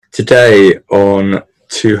Today on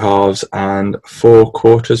Two Halves and Four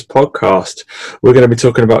Quarters podcast, we're going to be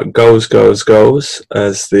talking about goals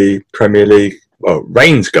as the Premier League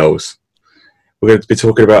rains goals. We're going to be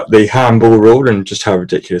talking about the handball rule and just how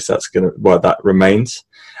ridiculous that remains.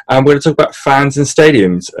 And we're going to talk about fans and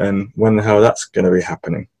stadiums and when the hell that's going to be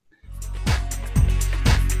happening.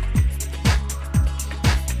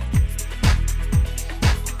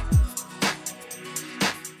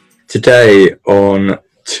 Today on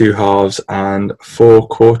Two Halves and Four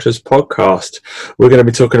Quarters podcast, we're going to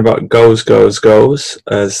be talking about goals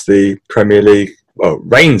as the Premier League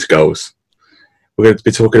rains goals. We're going to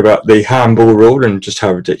be talking about the handball rule and just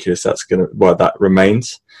how ridiculous that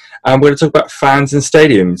remains. And we're going to talk about fans and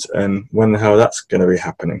stadiums and when the hell that's going to be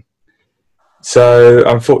happening. So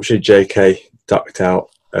unfortunately, JK ducked out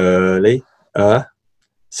early.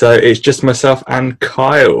 So it's just myself and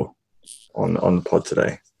Kyle on the pod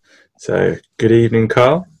today. So, good evening,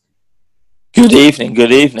 Carl. Good evening.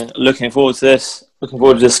 Looking forward to this. Looking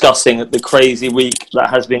forward to discussing the crazy week that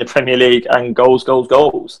has been the Premier League and goals.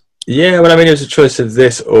 Yeah, well, I mean, it was a choice of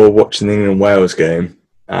this or watching the England-Wales game,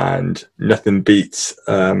 and nothing beats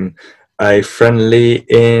a friendly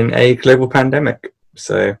in a global pandemic.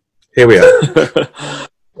 So, here we are.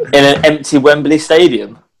 In an empty Wembley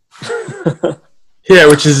Stadium. Yeah,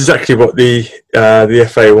 which is exactly what the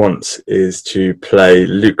FA wants, is to play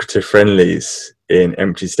lucrative friendlies in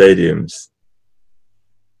empty stadiums.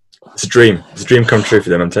 It's a dream. It's a dream come true for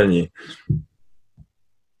them, I'm telling you.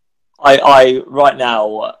 I right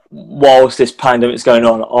now, whilst this pandemic's going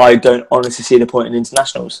on, I don't honestly see the point in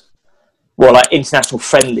internationals. Well, like international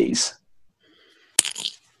friendlies.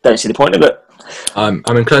 Don't see the point of it. I'm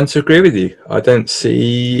inclined to agree with you. I don't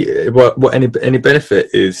see what any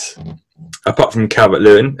benefit is. Apart from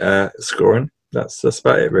Calvert-Lewin scoring, that's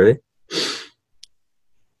about it, really.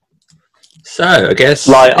 So I guess,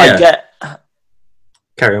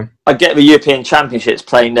 carry on. I get the European Championships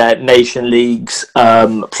playing their Nation Leagues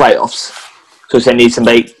playoffs because they need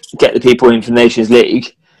to get the people in from Nations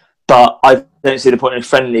League. But I don't see the point in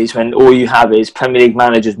friendlies when all you have is Premier League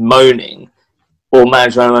managers moaning or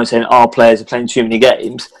managers saying our players are playing too many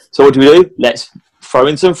games. So what do? Let's throw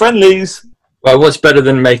in some friendlies. Well, what's better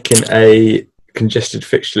than making a congested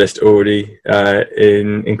fixture list already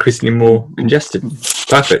in increasingly more congested?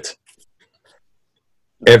 Perfect.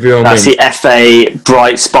 Everyone That's wins. the FA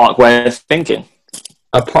bright spark way of thinking.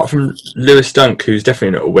 Apart from Lewis Dunk, who's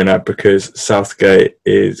definitely not a winner because Southgate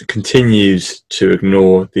continues to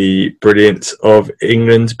ignore the brilliance of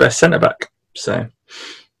England's best centre-back. So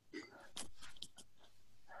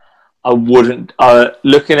I wouldn't.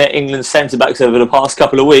 Looking at England's centre-backs over the past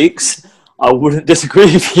couple of weeks, I wouldn't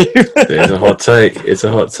disagree with you. It's a hot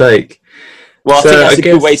take. Well, I think that's a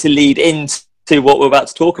good way to lead into what we're about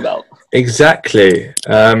to talk about. Exactly.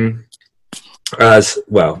 As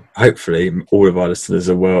well, hopefully all of our listeners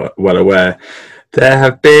are well aware, there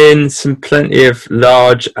have been plenty of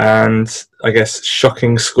large and, I guess,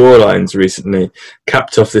 shocking scorelines recently.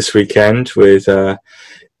 Capped off this weekend with Man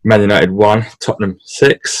United 1, Tottenham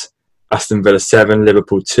 6. Aston Villa 7,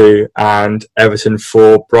 Liverpool 2, and Everton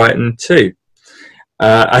 4, Brighton 2.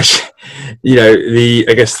 The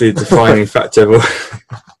defining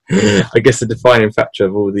factor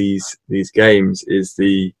of all these games is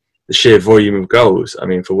the sheer volume of goals. I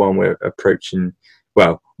mean, for one, we're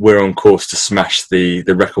on course to smash the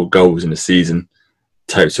record goals in a season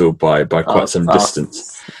total by quite some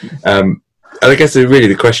distance. And I guess really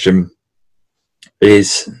the question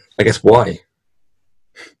is, why?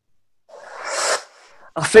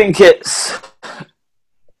 I think it's.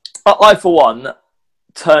 I for one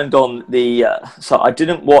turned on the. So I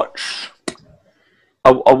didn't watch.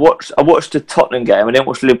 I watched the Tottenham game. I didn't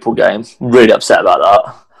watch the Liverpool game. Really upset about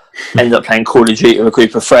that. Ended up playing Call of Duty with a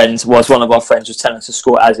group of friends. Whilst one of our friends was telling us to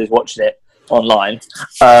score as he was watching it online.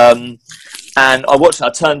 And I watched it. I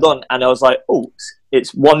turned on and I was like, "Oh,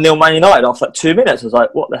 it's 1-0 Man United." After like 2 minutes, I was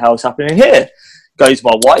like, "What the hell is happening here?" Goes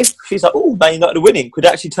my wife. She's like, "Oh, Man United are winning. Could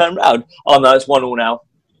actually turn around." Oh no, it's 1-1 now.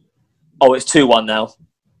 Oh, it's 2-1 now.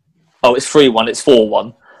 Oh, it's 3-1. It's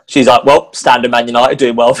 4-1. She's like, "Well, standard Man United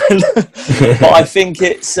doing well then." But I think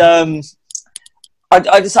it's. I've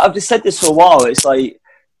just said this for a while. It's like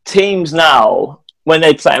teams now when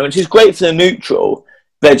they play, which is great for the neutral.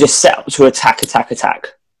 They're just set up to attack.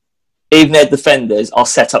 Even their defenders are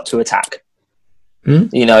set up to attack.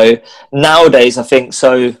 You know, nowadays I think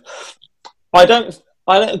so. I don't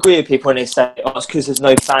agree with people when they say, "Oh, it's because there's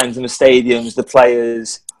no fans in the stadiums. The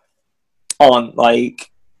players aren't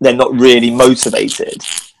they're not really motivated."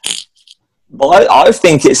 But I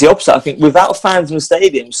think it's the opposite. I think without fans in the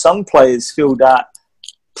stadium, some players feel that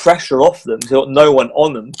pressure off them. You've got no one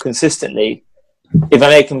on them consistently. If I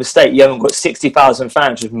make a mistake, you haven't got 60,000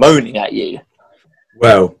 fans just moaning at you.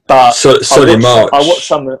 Well, but Solly March. I watched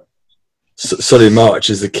some. Solly March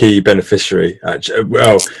is the key beneficiary. Actually,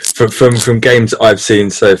 well, from games I've seen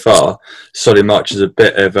so far, Solly March is a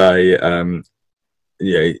bit of a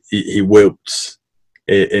he wilts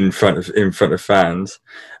in front of fans,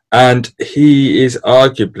 and he is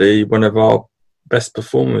arguably one of our best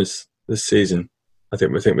performers this season. I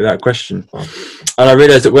think without question. And I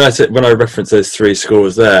realised that when I referenced those 3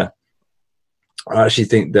 scores there, I actually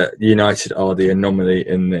think that United are the anomaly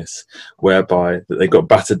in this, whereby that they got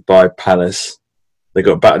battered by Palace, they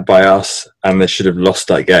got battered by us, and they should have lost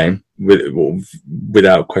that game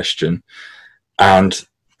without question, and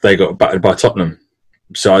they got battered by Tottenham.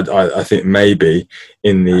 So I think maybe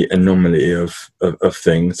in the anomaly of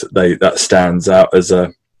things, that stands out as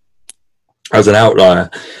an outlier.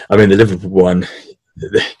 I mean, the Liverpool one,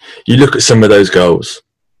 you look at some of those goals,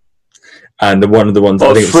 and one of the ones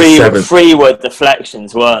I think three were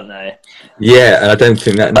deflections, weren't they? Yeah, and I don't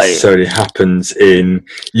think that necessarily happens in.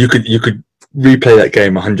 You could replay that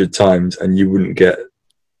game 100 times and you wouldn't get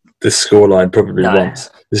the scoreline probably once.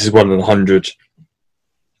 This is 1 in 100.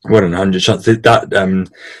 1 in 100 chance. That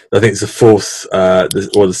I think it's the 4th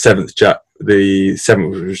or the 7th Jack. The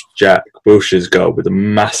 7th was Jack Wilshere's goal with a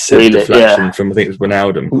massive deflection from, I think it was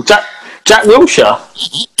Wijnaldum. Jack Wilshere.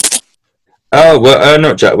 Oh well,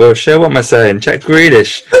 not Jack Wilshere. What am I saying? Jack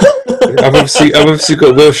Grealish. I've obviously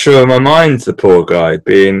got Wilshere on my mind. The poor guy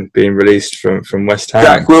being released from West Ham.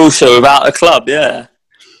 Jack Wilshere without a club. Yeah.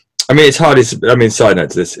 I mean, it's hardly. I mean, side note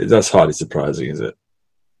to this, that's hardly surprising, is it?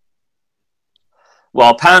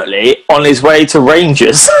 Well, apparently on his way to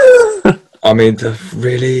Rangers. I mean,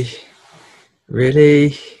 really.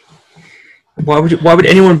 Why would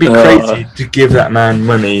anyone be crazy to give that man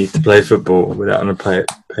money to play football without a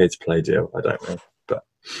pay-to-play deal? I don't know, but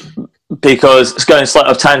because it's going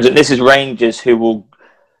slightly off tangent. This is Rangers who've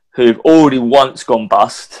already once gone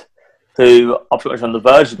bust, who are pretty much on the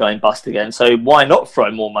verge of going bust again. So why not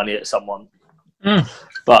throw more money at someone?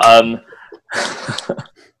 But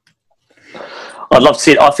I'd love to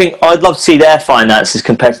see. I'd love to see their finances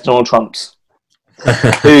compared to Donald Trump's.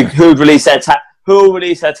 Who'd release their tax? Who will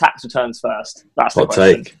release their tax returns first? That's the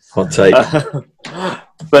question. Hot take.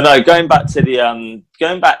 But no, going back to the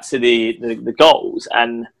goals,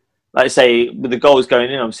 and like I say, with the goals going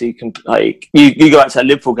in, obviously you can you go back to that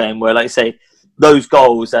Liverpool game where, like I say, those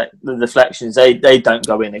goals, the deflections, they don't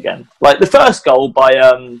go in again. Like the first goal by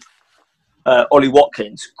Ollie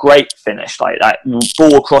Watkins, great finish, like that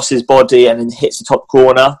ball across his body and then hits the top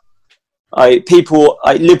corner. Liverpool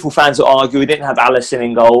fans will argue we didn't have Alisson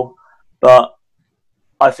in goal, but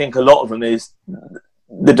I think a lot of them is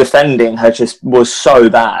the defending was so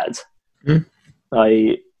bad.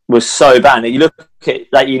 Was so bad. And you look at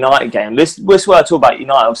that United game. This is where I talk about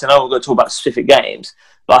United. Obviously, I know we're going to talk about specific games,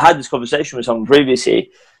 but I had this conversation with someone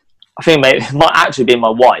previously. I think it might actually be my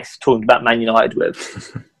wife talking about Man United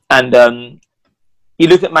with. And you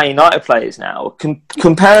look at Man United players now,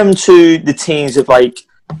 compare them to the teams of like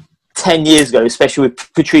 10 years ago, especially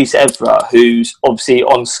with Patrice Evra, who's obviously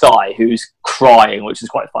on Sky, who's crying, which is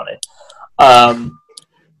quite funny.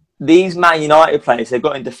 These Man United players they've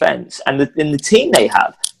got in defence, and the team they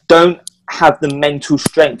have don't have the mental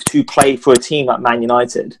strength to play for a team like Man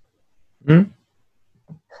United. Man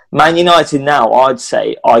United now, I'd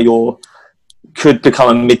say, could become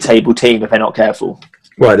a mid-table team if they're not careful.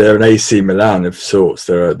 Well, they're an AC Milan of sorts.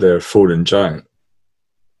 They're a fallen giant.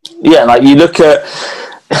 Yeah, like you look at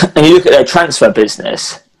their transfer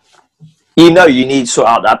business, you need to sort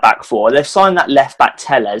out that back four. They've signed that left back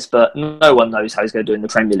Telles, but no one knows how he's going to do in the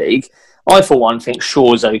Premier League. I, for one, think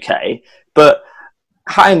Shaw's okay, but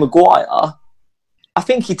Harry Maguire, I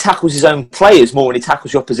think he tackles his own players more when he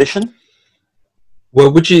tackles your opposition. Well,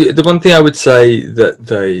 the one thing I would say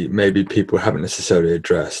that maybe people haven't necessarily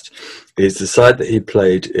addressed is the side that he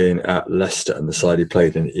played in at Leicester and the side he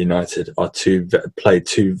played in at United played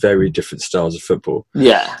two very different styles of football.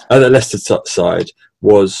 Yeah. The Leicester side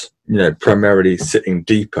was, primarily sitting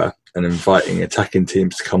deeper and inviting attacking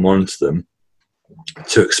teams to come onto them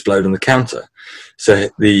to explode on the counter. So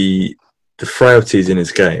the frailties in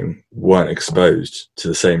his game weren't exposed to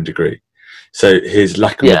the same degree. So his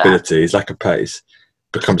lack of mobility, his lack of pace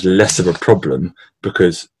becomes less of a problem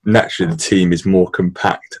because naturally the team is more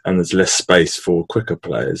compact and there's less space for quicker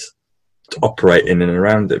players to operate in and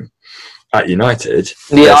around him. At United,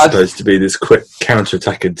 they're supposed to be this quick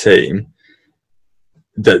counter-attacking team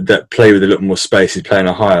that play with a little more space. He's playing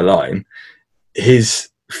a higher line. His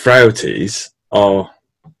frailties are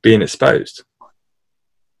being exposed.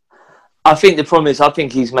 I think the problem is, I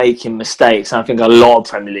think he's making mistakes. And I think a lot of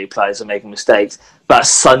Premier League players are making mistakes that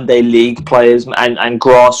Sunday League players and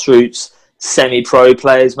grassroots semi-pro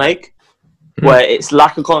players make, where it's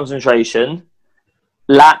lack of concentration,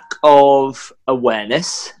 lack of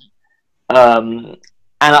awareness, and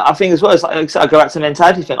I think as well, it's like I go back to the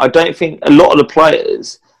mentality thing. I don't think a lot of the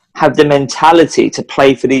players have the mentality to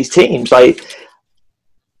play for these teams. And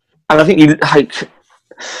I think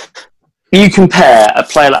you compare a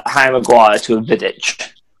player like Harry Maguire to a Vidic.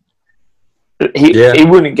 He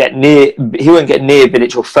wouldn't get near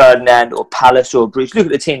Vidic or Ferdinand or Palace or Bruce. Look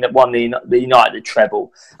at the team that won the United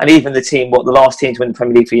treble, and even the team, the last team to win the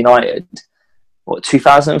Premier League for United,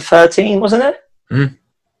 2013 wasn't it?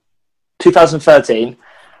 2013,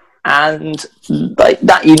 and like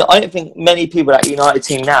that. I don't think many people at United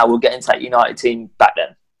team now will get into that United team back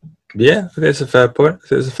then. Yeah, I think it's a fair point.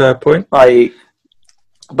 But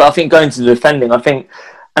I think going to the defending,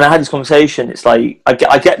 and I had this conversation, it's like,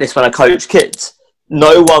 I get this when I coach kids.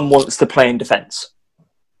 No one wants to play in defence.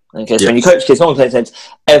 Okay, so when you coach kids, no one plays in defence,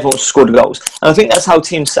 everyone wants to score the goals. And I think that's how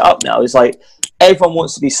teams set up now. It's like, everyone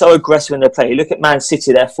wants to be so aggressive when they play. You look at Man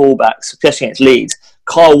City, their fullbacks, especially against Leeds.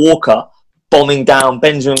 Kyle Walker bombing down,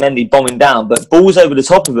 Benjamin Mendy bombing down, but balls over the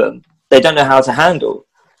top of them, they don't know how to handle.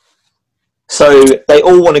 So they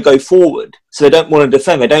all want to go forward. So they don't want to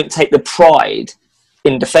defend. They don't take the pride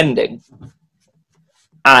in defending.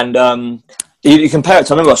 And you compare it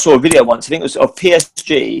to, I remember I saw a video once, I think it was of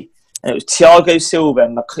PSG, and it was Thiago Silva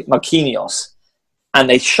and Marquinhos, and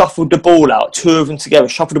they shuffled the ball out, two of them together,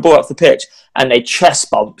 shuffled the ball off the pitch, and they chest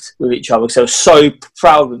bumped with each other because they were so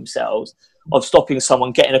proud of themselves of stopping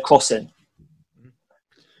someone getting a crossing.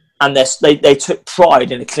 And they took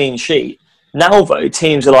pride in a clean sheet. Now, though,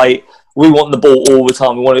 teams are like, we want the ball all the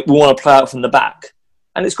time, we want to play out from the back.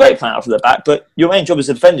 And it's great playing out from the back, but your main job as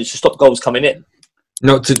a defender is to stop goals coming in.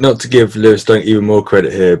 Not to give Lewis Dunk even more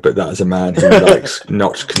credit here, but that is a man who likes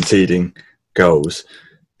not conceding goals.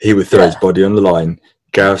 He would throw his body on the line.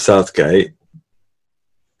 Gareth Southgate,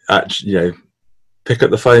 actually, pick up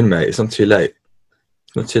the phone, mate. It's not too late.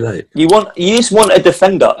 It's not too late. You just want a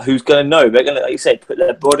defender who's going to know they're going to, like you said, put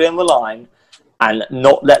their body on the line and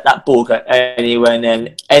not let that ball go anywhere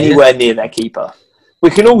near their keeper. We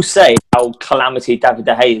can all say how calamity David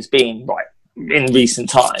De Gea has been in recent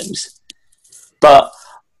times. But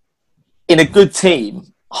in a good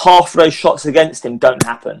team, half of those shots against him don't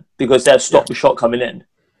happen because they'll stop the shot coming in.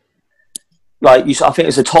 I think it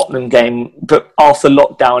was a Tottenham game, but after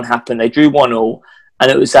lockdown happened, they drew 1-1, and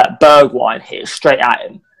it was that Bergwijn hit straight at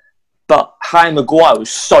him. But Harry Maguire was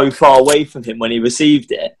so far away from him when he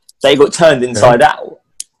received it, they got turned inside out.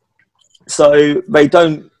 So they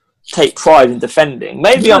don't take pride in defending.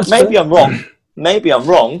 Maybe I'm wrong. Maybe I'm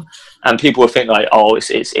wrong. And people would think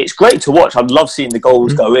it's great to watch. I love seeing the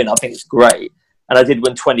goals go in. I think it's great. And I did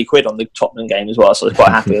win 20 quid on the Tottenham game as well, so I was quite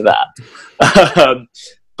happy with that.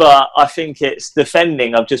 But I think it's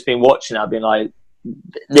defending. I've just been watching. I've been like,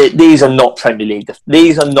 these are not Premier League.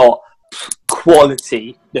 These are not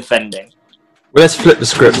quality defending. Well, let's flip the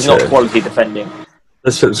script here. Not quality defending.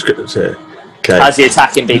 Let's flip the script here. Okay. Has the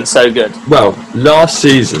attacking been so good? Well, last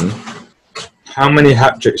season, how many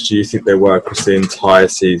hat-tricks do you think there were across the entire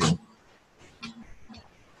season?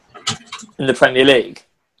 In the Premier League?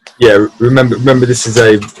 Yeah, remember this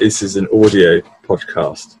is an audio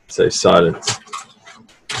podcast, so silence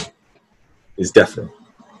is deafening.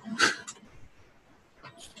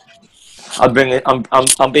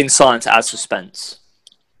 I'm being silent to add suspense.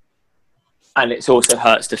 And it also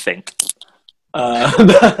hurts to think.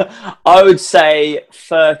 I would say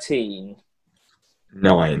 13.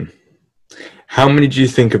 9. How many do you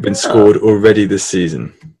think have been scored already this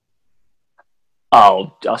season?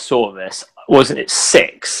 Oh, I saw this. Wasn't it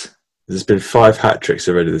 6? There's been 5 hat-tricks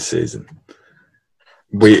already this season.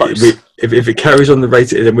 If it carries on the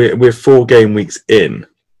rate, and we're 4 game weeks in,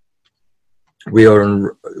 we are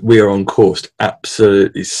on course to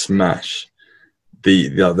absolutely smash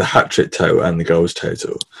the hat-trick total and the goals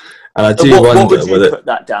total. And I do wonder what would you put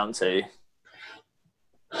that down to?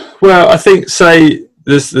 Well, I think,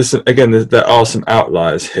 there are some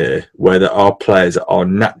outliers here where there are players that are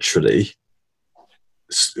naturally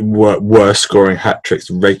were scoring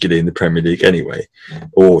hat-tricks regularly in the Premier League anyway,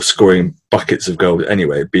 or scoring buckets of goals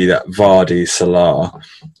anyway, be that Vardy, Salah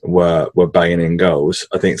were banging in goals.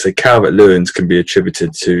 I think so. Calvert-Lewin can be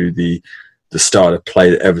attributed to the style of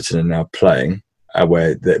play that Everton are now playing,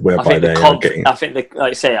 whereby they are getting. I think, like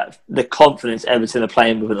I say, the confidence Everton are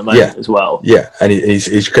playing with at the moment as well. Yeah, and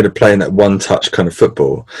he's kind of playing that one-touch kind of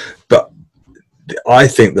football. But I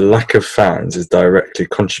think the lack of fans is directly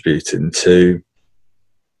contributing to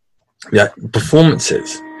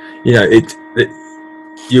performances. you know,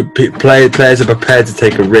 players are prepared to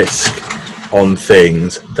take a risk on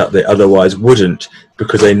things that they otherwise wouldn't,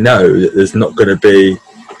 because they know that there's not going to be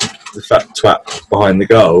the fat twat behind the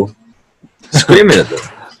goal screaming at them.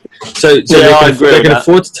 So they can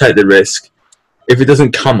afford to take the risk. If it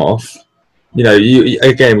doesn't come off, you know,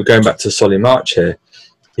 again, we're going back to Solly March here.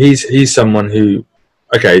 He's someone who,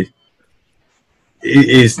 okay,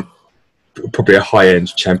 is probably a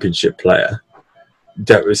high-end championship player.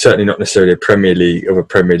 That was certainly not necessarily a Premier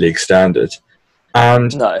League standard.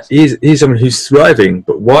 And he's someone who's thriving.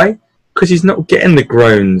 But why? Because he's not getting the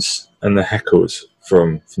groans and the heckles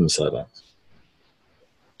from the sidelines.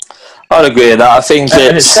 I'd agree with that. I think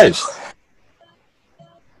it's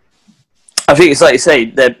like you say,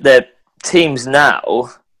 their teams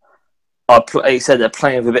now are, like you said, they're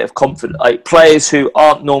playing with a bit of confidence. Like, players who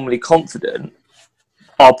aren't normally confident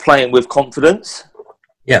are playing with confidence.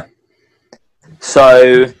 Yeah.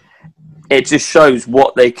 So it just shows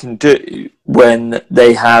what they can do when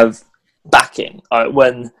they have backing.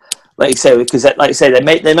 When, like you say, because like you say, they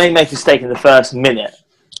may make a mistake in the first minute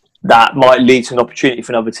that might lead to an opportunity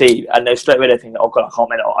for another team, and they're straight away thinking, "Oh God, I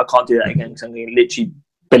can't do that again because I'm getting literally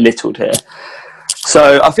belittled here."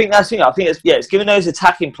 So I think that's I think it's giving those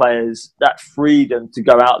attacking players that freedom to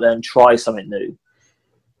go out there and try something new.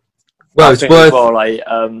 Well, it's worth.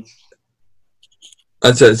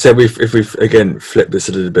 And so if we again flip this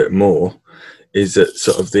a little bit more, is that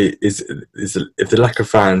sort of if the lack of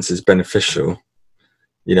fans is beneficial,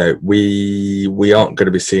 you know, we aren't going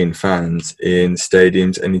to be seeing fans in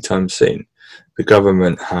stadiums anytime soon. The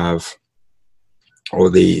government have, or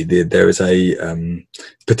there is a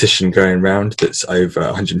petition going around that's over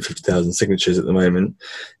 150,000 signatures at the moment.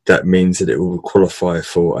 That means that it will qualify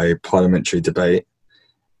for a parliamentary debate,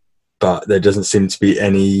 but there doesn't seem to be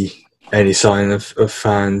any sign of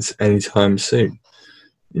fans anytime soon.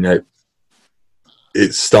 You know,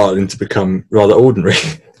 it's starting to become rather ordinary.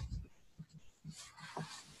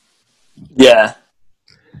 Yeah.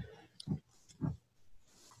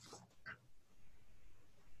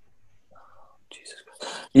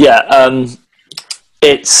 Yeah,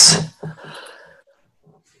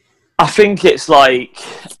 I think it's like,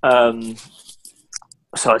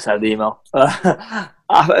 sorry, I said the email.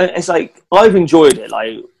 It's like, I've enjoyed it.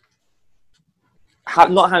 Like,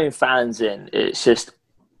 not having fans in, it's just,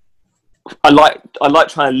 I like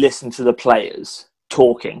trying to listen to the players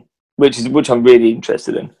talking, which I'm really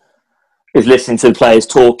interested in, is listening to the players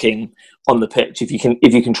talking on the pitch, if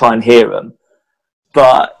you can try and hear them.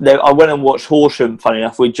 But I went and watched Horsham, funny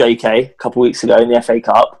enough, with JK a couple of weeks ago in the FA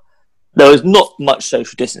Cup. There was not much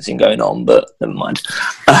social distancing going on, but never mind.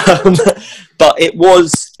 But it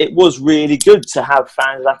was really good to have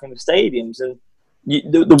fans back in the stadiums. And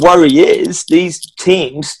the worry is, these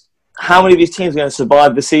teams, how many of these teams are going to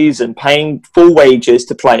survive the season paying full wages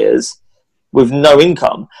to players with no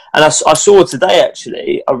income? And I saw today,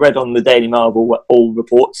 actually, I read on the Daily Mail, all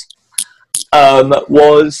reports,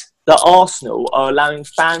 was that Arsenal are allowing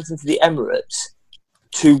fans into the Emirates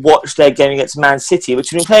to watch their game against Man City,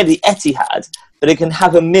 which has been played at the Etihad, but they can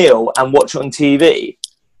have a meal and watch it on TV.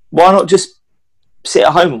 Why not just sit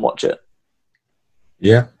at home and watch it?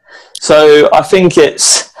 Yeah. So I think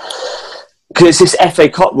it's because it's this FA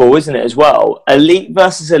Cup rule, isn't it, as well? Elite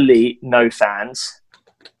versus elite, no fans.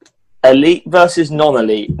 Elite versus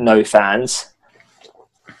non-elite, no fans.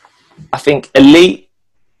 I think elite,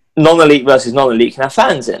 non-elite versus non-elite can have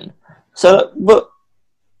fans in. So, but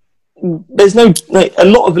there's no, like, a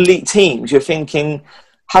lot of elite teams, you're thinking,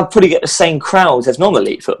 have probably get the same crowds as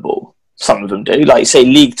non-elite football. Some of them do. Like, say,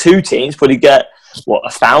 League Two teams probably get,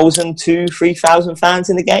 1,000 to 3,000 fans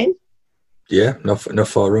in the game? Yeah, not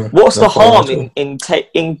far wrong. What's the harm in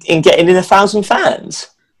getting in 1,000 fans?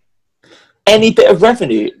 Any bit of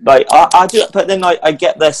revenue, like I do, but then I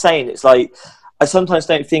get they're saying it's like, I sometimes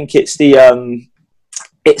don't think it's the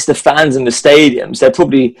fans in the stadiums. They're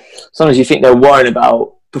probably, sometimes you think they're worrying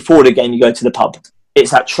about, before the game you go to the pub.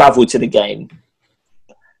 It's that travel to the game.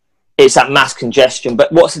 It's that mass congestion. But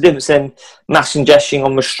what's the difference in mass congestion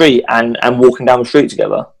on the street and walking down the street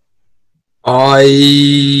together?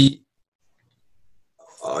 I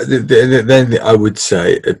would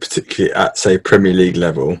say, particularly at, say, Premier League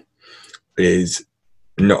level, is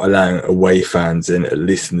not allowing away fans in, at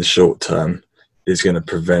least in the short term, is going to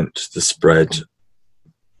prevent the spread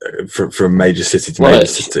from major city to major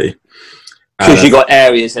city. Because you've got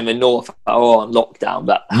areas in the north that are on lockdown,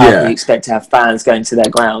 but how do you expect to have fans going to their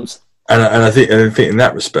grounds? And I think in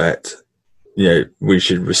that respect, you know, we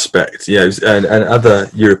should respect, you know, and other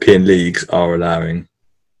European leagues are allowing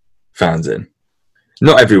fans in.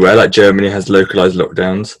 Not everywhere, like Germany has localized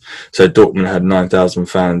lockdowns. So Dortmund had 9,000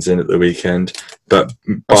 fans in at the weekend, but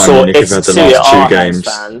Bayern Munich have had the last two games.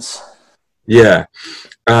 Fans. Yeah,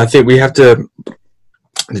 I think we have to.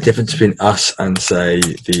 The difference between us and say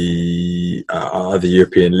the other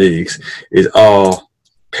European leagues is our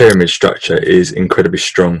pyramid structure is incredibly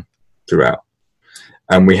strong throughout,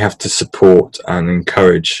 and we have to support and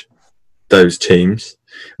encourage those teams.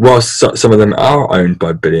 Whilst some of them are owned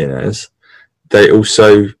by billionaires, they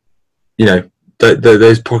also, you know,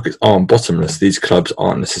 those pockets aren't bottomless. These clubs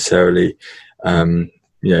aren't necessarily, you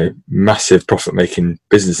know, massive profit-making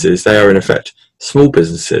businesses. They are in effect small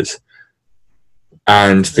businesses.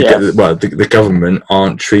 And the government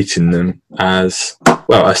aren't treating them as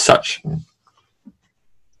such.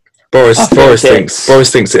 Boris thinks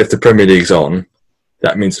that if the Premier League's on,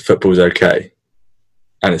 that means football's okay,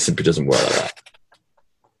 and it simply doesn't work like that.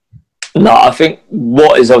 No, I think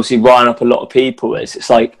what is obviously riling up a lot of people is it's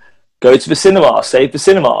like go to the cinema, save the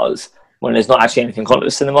cinemas when there's not actually anything on at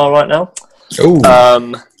the cinema right now.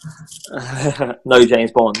 No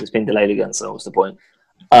James Bond has been delayed again, so what's the point?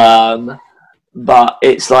 But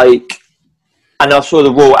it's like, and I saw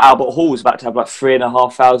the Royal Albert Hall was about to have like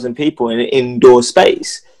 3,500 people in an indoor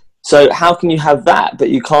space. So how can you have that, but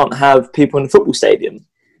you can't have people in the football stadium?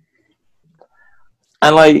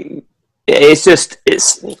 And like, it's just,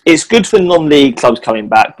 it's good for non-league clubs coming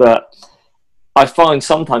back, but I find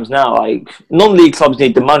sometimes now, like, non-league clubs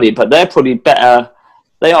need the money, but they're probably better.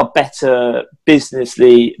 They are better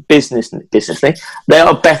businessly. They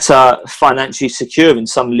are better financially secure than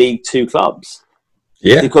some League Two clubs.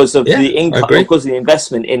 Yeah, because of the income, because of the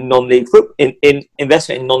investment in non-league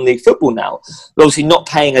investment in non-league football now. They're obviously not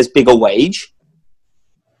paying as big a wage,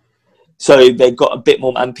 so they've got a bit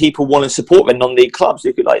more, and people want to support their non-league clubs.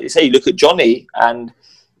 You could, like you say, you look at Johnny, and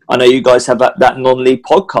I know you guys have that non-league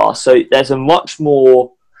podcast. So there's much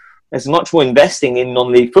more investing in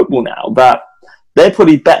non-league football now, but they're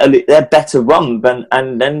probably better. They're better run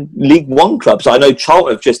than League One clubs. I know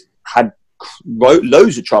Charlton have just had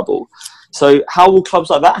loads of trouble. So how will clubs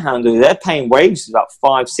like that handle it? They're paying wages about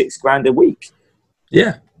 $5-6 grand a week.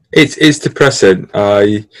 Yeah, it's depressing.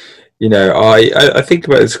 I think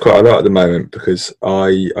about this quite a lot at the moment because I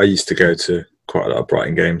used to go to quite a lot of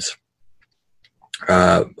Brighton games.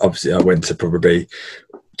 Obviously, I went to probably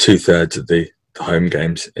 2/3 of the home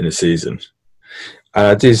games in a season. And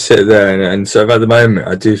I do sit there, and sort of at the moment,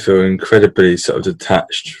 I do feel incredibly sort of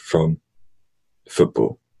detached from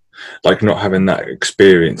football. Like not having that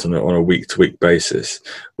experience on a week-to-week basis,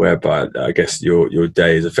 whereby I guess your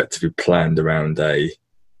day is effectively planned around a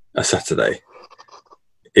Saturday,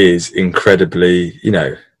 is incredibly,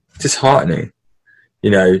 disheartening.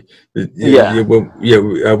 When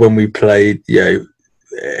we played,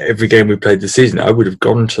 every game we played this season, I would have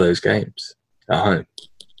gone to those games at home.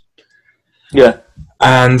 Yeah.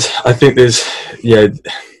 And I think there's,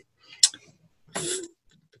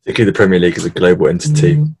 particularly the Premier League is a global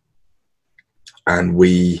entity, and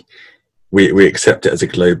we accept it as a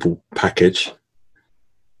global package.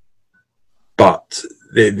 But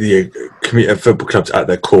the football clubs at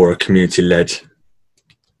their core are community-led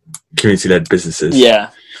businesses. Yeah.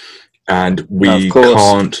 And we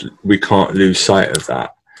can't lose sight of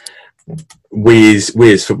that. We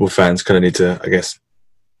as football fans kind of need to, I guess,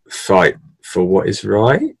 fight for what is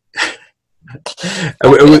right. we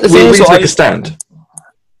need to make a stand.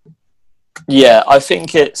 Yeah, I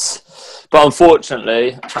think it's, but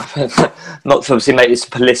unfortunately, not to obviously make this a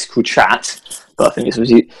political chat, but I think it's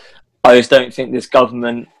obviously, I just don't think this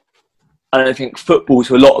government, I don't think football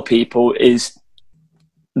to a lot of people is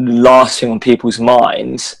the last thing on people's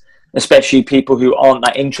minds, especially people who aren't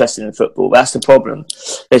that interested in football. That's the problem.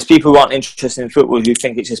 There's people who aren't interested in football who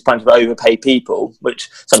think it's just a bunch of overpaid people, which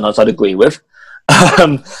sometimes I'd agree with.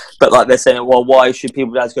 But like they're saying, well, why should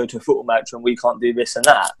people guys go to a football match when we can't do this and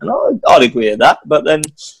that? And I'd agree with that. But then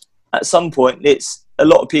at some point, it's a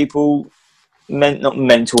lot of people, not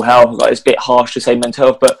mental health, like it's a bit harsh to say mental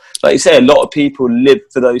health, but like you say, a lot of people live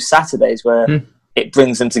for those Saturdays where it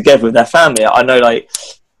brings them together with their family. I know, like,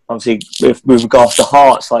 obviously, with regards to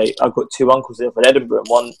Hearts, like I've got two uncles that live in Edinburgh,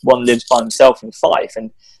 and one lives by himself in Fife,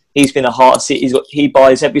 and he's been a Hearts. He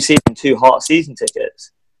buys every season 2 Hearts season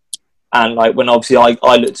tickets, and like when obviously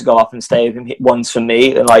I look to go up and stay with him, one's for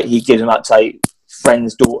me, and like he gives them out to like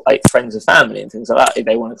friends and family and things like that if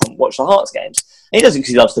they want to come watch the Hearts games. And he does it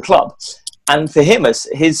because he loves the club, and for him,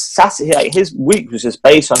 his Saturday, like, his week was just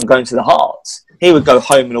based on going to the Hearts. He would go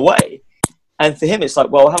home and away, and for him, it's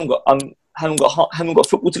like, well, I haven't got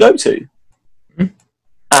football to go to.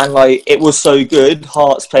 And like it was so good,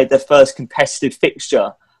 Hearts played their first competitive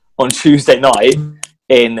fixture on Tuesday night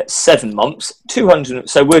in 7 months, 200.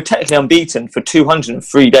 So we're technically unbeaten for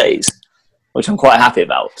 203 days, which I'm quite happy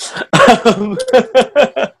about.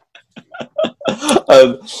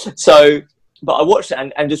 But I watched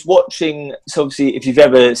it and just watching. So obviously, if you've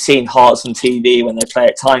ever seen Hearts on TV when they play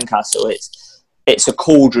at Tynecastle, it's a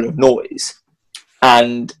cauldron of noise,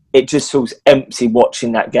 and it just feels empty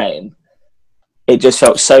watching that game. It just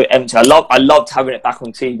felt so empty. I loved having it back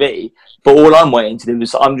on TV, but all I'm waiting to do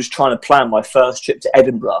is I'm just trying to plan my first trip to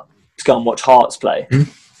Edinburgh to go and watch Hearts play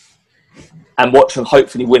and watch them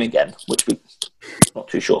hopefully win again, which we're not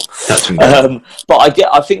too sure. But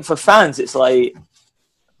I think for fans, it's like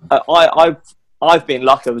I've been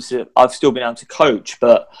lucky. Obviously, I've still been able to coach,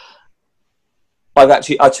 but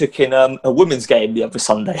I took in a women's game the other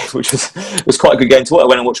Sunday, which was quite a good game to watch. I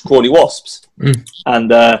went and watched Crawley Wasps,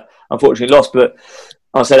 and unfortunately lost. But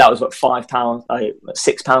I'll say that was what £5,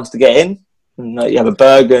 £6 to get in. And, you have a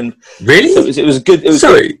burger. And really? So it was good. It was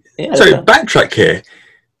sorry, good. Yeah, sorry. Backtrack here.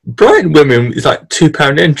 Brighton women is like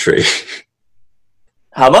 £2 entry.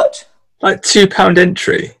 How much? Like £2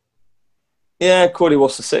 entry. Yeah, Crawley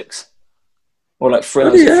Wasps for £6, or like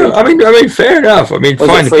 £3. Yeah, I mean, fair enough. I mean,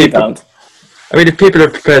 fine. If people are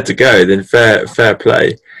prepared to go, then fair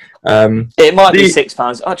play. It might be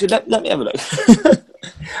 £6. Actually, let me have a look.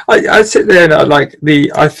 I sit there and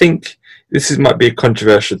I think this might be a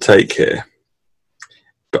controversial take here,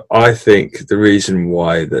 but I think the reason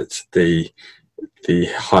why that the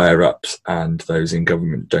higher ups and those in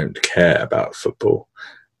government don't care about football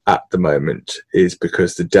at the moment is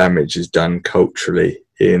because the damage is done culturally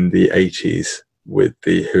in the 80s with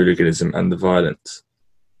the hooliganism and the violence.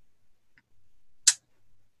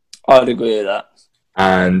 I'd agree with that.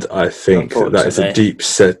 And I think that is a deep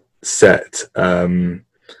set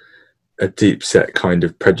kind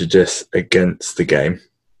of prejudice against the game.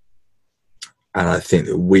 And I think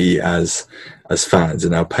that we as fans are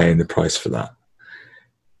now paying the price for that.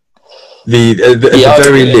 At the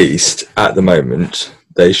very least, at the moment,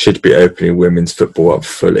 they should be opening women's football up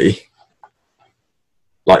fully.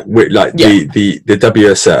 The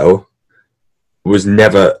WSL was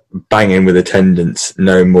never banging with attendance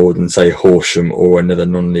no more than, say, Horsham or another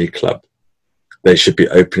non-league club. They should be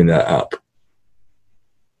opening that up.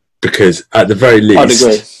 Because at the very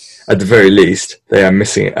least, they are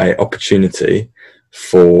missing an opportunity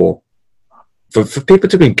for people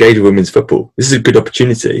to engage with women's football. This is a good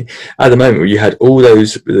opportunity. At the moment, where you had all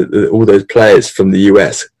those players from the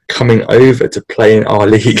US coming over to play in our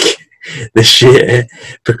league this year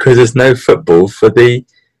because there's no football for them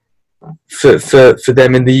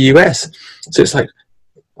in the US. So it's like,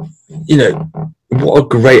 what a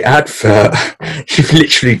great advert. You've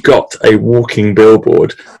literally got a walking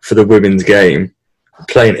billboard for the women's game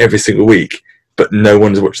playing every single week, but no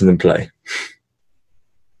one's watching them play.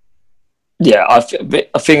 Yeah, I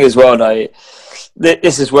think as well, though,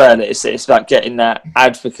 this is where it's about getting that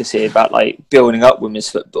advocacy about like building up women's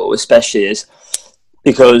football, especially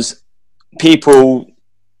because people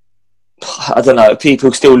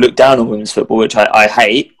still look down on women's football, which I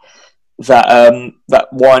hate. That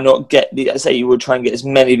why not you would try and get as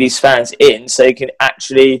many of these fans in so you can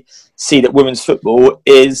actually see that women's football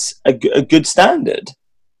is a good standard.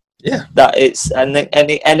 Yeah, that it's and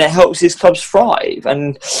it helps these clubs thrive,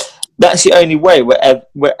 and that's the only way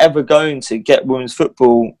we're ever going to get women's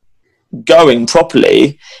football going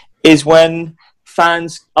properly is when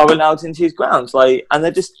fans are allowed into these grounds.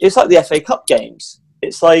 It's like the FA Cup games.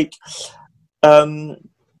 It's like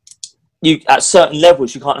you at certain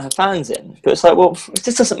levels you can't have fans in, but it's like, well,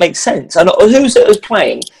 this doesn't make sense. And who's it was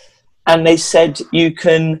playing, and they said you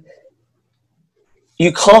can't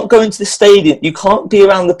go into the stadium, you can't be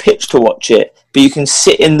around the pitch to watch it, but you can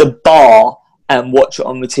sit in the bar and watch it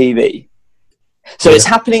on the TV. So It's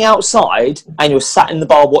happening outside, and you're sat in the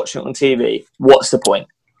bar watching it on TV. What's the point?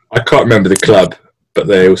 I can't remember the club, but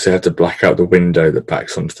they also had to black out the window that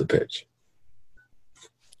backs onto the pitch.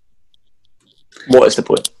 What is the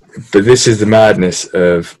point? But this is the madness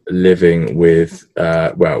of living with,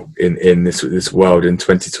 in this world in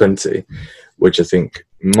 2020, which I think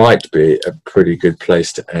might be a pretty good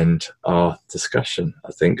place to end our discussion,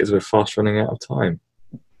 I think, as we're fast running out of time.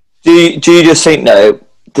 Do you just think, though,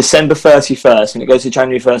 December 31st, when it goes to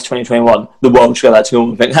January 1st, 2021, the world should go back to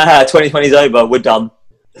normal and think, 2020's over, we're done?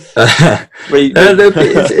 It's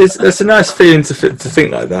a nice feeling to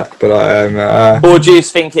think like that, but or do you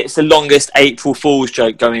think it's the longest April Fool's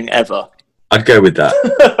joke going ever? I'd go with that.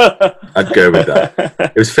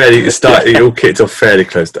 It was it all kicked off fairly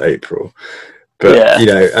close to April, but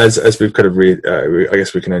as we've kind of I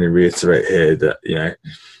guess we can only reiterate here that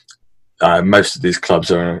most of these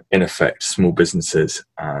clubs are in effect small businesses,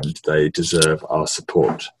 and they deserve our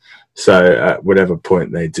support. So at whatever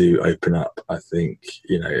point they do open up, I think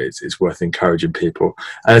it's worth encouraging people.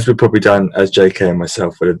 And as we've probably done, as JK and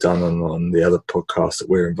myself would have done on the other podcasts that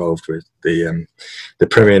we're involved with, the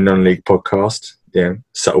Premier Non-League podcast,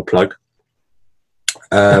 subtle plug.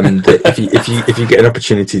 That if you get an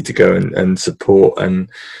opportunity to go and support and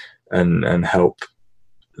help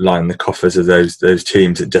line the coffers of those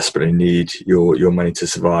teams that desperately need your money to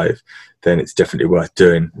survive, then it's definitely worth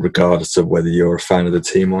doing, regardless of whether you're a fan of the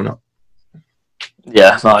team or not.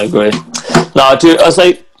 Yeah, no, I agree. No, I do. As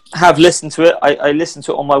I have listened to it, I listened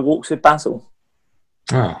to it on my walks with Basil.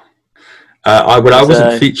 Oh, I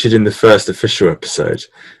wasn't featured in the first official episode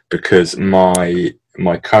because my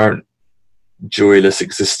current joyless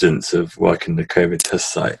existence of working the COVID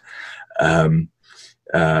test site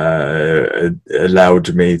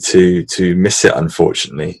allowed me to miss it,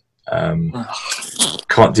 unfortunately.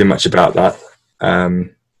 Can't do much about that.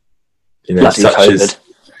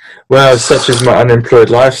 Such is my unemployed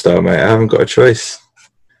lifestyle, mate. I haven't got a choice.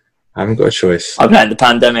 I blame the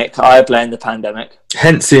pandemic.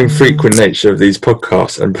 Hence the infrequent nature of these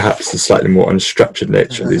podcasts, and perhaps the slightly more unstructured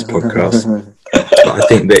nature of these podcasts. But I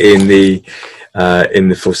think that in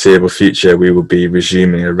the foreseeable future, we will be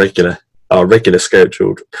resuming our regular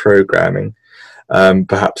scheduled programming,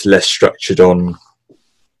 perhaps less structured on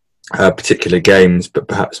particular games, but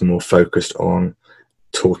perhaps more focused on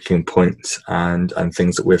talking points and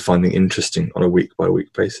things that we're finding interesting on a week by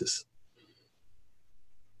week basis.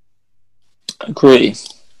 Agree.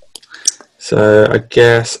 So I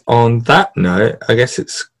guess on that note,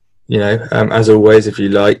 it's as always, if you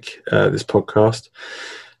like this podcast,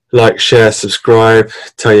 like, share, subscribe,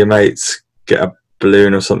 tell your mates, get a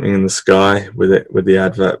balloon or something in the sky with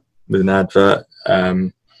an advert.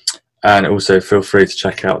 And also feel free to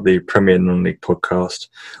check out the Premier Non-League podcast,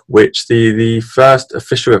 which the first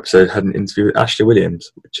official episode had an interview with Ashley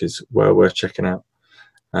Williams, which is well worth checking out.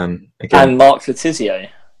 And Mark Letizia.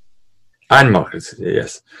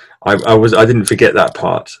 Yes. I didn't forget that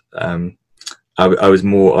part. I was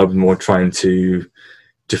more trying to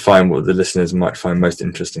define what the listeners might find most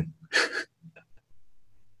interesting.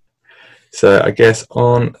 So I guess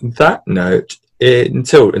on that note,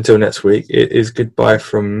 until next week, it is goodbye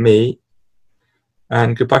from me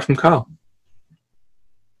and goodbye from Carl.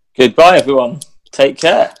 Goodbye, everyone. Take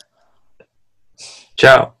care.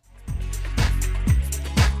 Ciao.